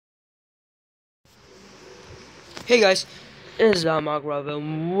Hey guys, it's Mark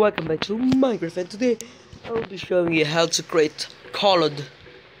and welcome back to Minecraft, and today I will be showing you how to create colored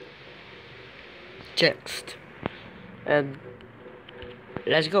text. And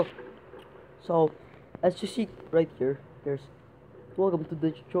let's go. So as you see right here, there's welcome to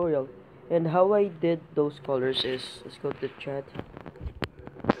the tutorial, and how I did those colors is, let's go to the chat.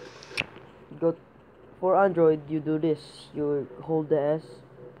 Go for Android, you do this, you hold the S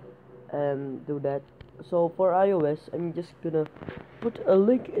and do that. So for iOS, I'm just gonna put a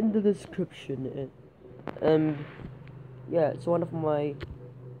link in the description, and yeah, it's one of my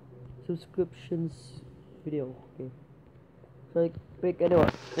subscriptions video. Okay, so I pick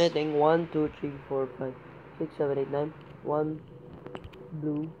anything 1 2 3 4 5 6 7 8 9. 1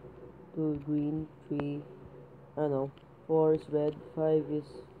 blue, 2 green, 3 I don't know, 4 is red, 5 is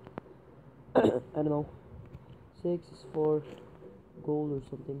I don't know, 6 is for gold or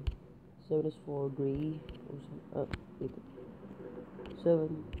something, 7 is for gray or something. Wait,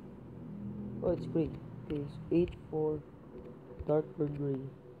 7, oh it's gray. Okay, so 8 for darker gray,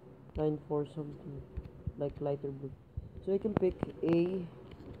 9 for something like lighter blue. So I can pick A,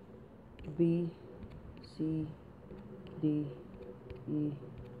 B, C, D, E,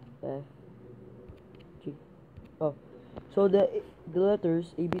 F, G. Oh, so the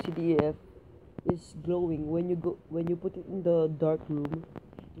letters A, B, C, D, E, F is glowing when you put it in the dark room.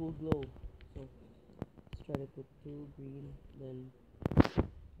 It will glow. So let's try to put 2 green, then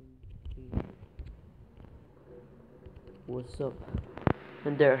 3. What's up?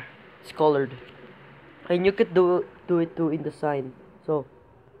 And there, it's colored. And you could do it too in the sign. So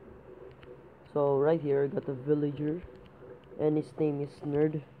right here I got a villager, and his name is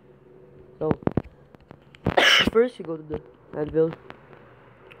Nerd. So first you go to the anvil,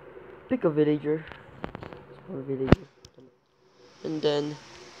 pick a villager, or villager, and then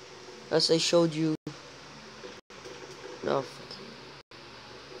as I showed you, oh fuck,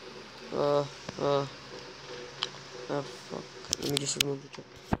 oh fuck, let me just remove the chat.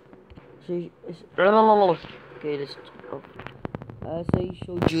 See, okay, let's. Oh. As I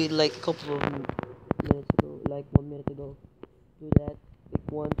showed you like a couple of minutes ago, like 1 minute ago, do that.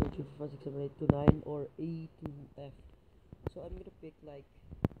 Pick 1 2 3 4 5 6 7 8 to 9 or A to F. So I'm gonna pick like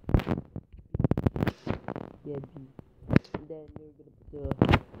B. And then you're gonna put the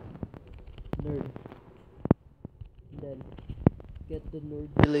nerd. And then get the nerd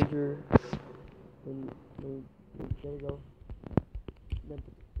villager. And nerd, there you go. Then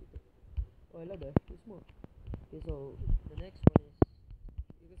put oh, I love that. There's more. Okay, so the next one is,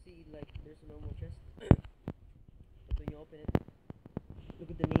 you can see like there's a normal chest. But when you open it, look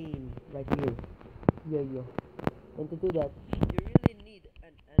at the name right here. Yeah, yeah. And to do that, you really need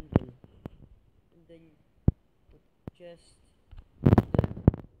an anvil. And then put chest. Then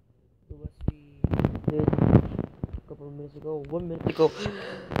do what we did a couple of minutes ago, 1 minute ago.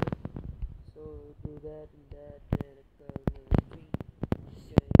 So do that and that. Then three.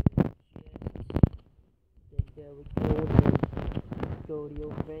 Chest. Then there we go. Then go to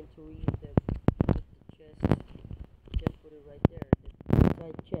your inventory. Then put the chest. Just put it right there. Then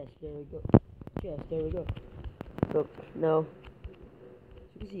inside chest. There we go. Chest. There we go. So now, as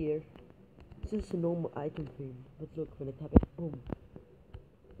you can see here, this is a normal item frame. But look, when I tap it, boom.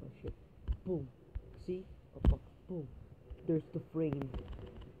 Oh shit. Boom. See? Oh fuck. Boom. There's the frame.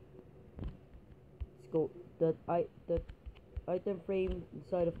 Let's go. That item frame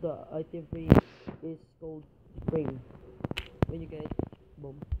inside of the item frame is called frame. When you get it,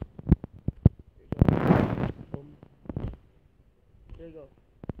 boom. There you go. Boom. There you go.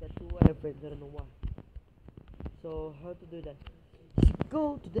 Got 2 item frames. I don't know why. So how to do that? Just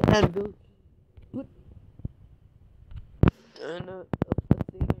go to the anvil, put a thing or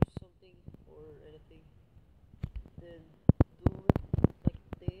something or anything, then do it like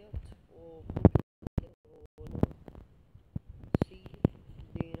that, or no. See,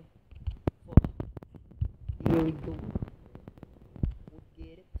 then fuck. Here we go. We'll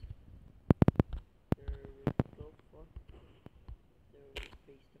get it. There we go. Fuck. There we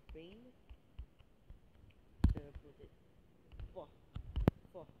face the frame. There put it. Fuck.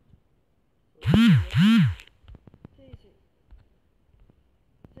 Fuck.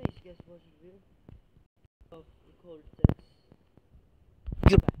 Thanks guys for watching the video of the colored text.